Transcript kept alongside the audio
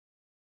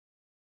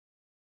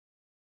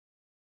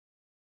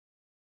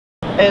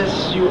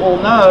as you all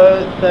know,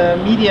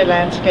 the media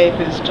landscape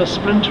is just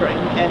splintering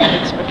and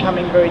it's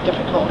becoming very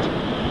difficult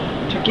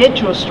to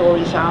get your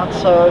stories out.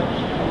 So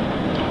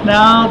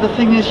now the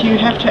thing is, you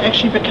have to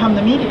actually become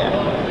the media.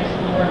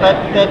 But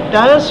that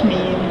does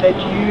mean that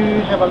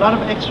you have a lot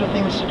of extra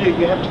things to do.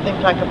 You have to think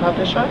like a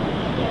publisher.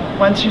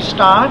 Once you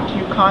start,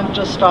 you can't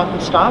just start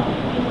and stop.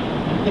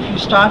 If you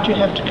start, you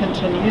have to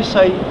continue.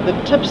 So the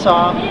tips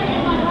are,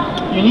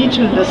 you need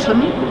to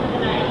listen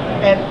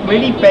and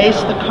really base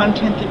the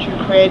content that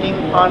you're creating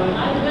on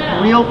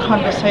real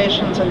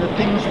conversations and the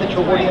things that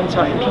your audience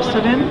are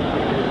interested in.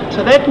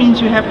 So that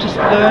means you have to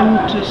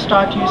learn to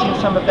start using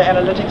some of the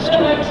analytics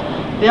tools.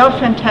 There are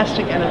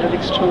fantastic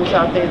analytics tools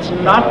out there. It's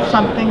not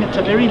something, it's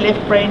a very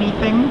left-brainy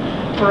thing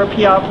for a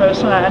PR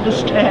person, I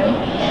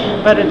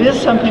understand, but it is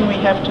something we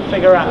have to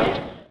figure out.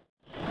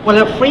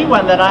 Well, a free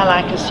one that I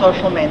like is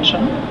Social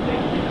Mention.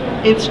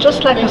 It's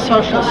just like a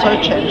social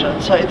search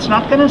engine, so it's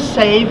not going to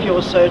save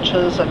your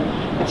searches and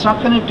it's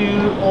not going to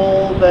do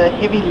all the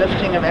heavy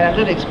lifting of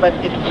analytics, but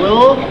it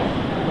will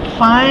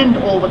find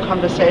all the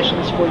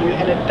conversations for you,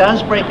 and it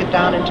does break it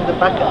down into the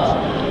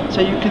buckets.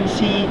 So you can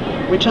see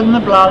which are in the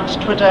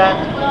blogs, Twitter,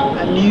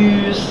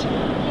 news,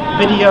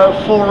 video,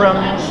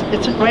 forums.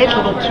 It's a great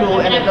little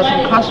tool and it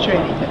doesn't cost you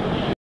anything.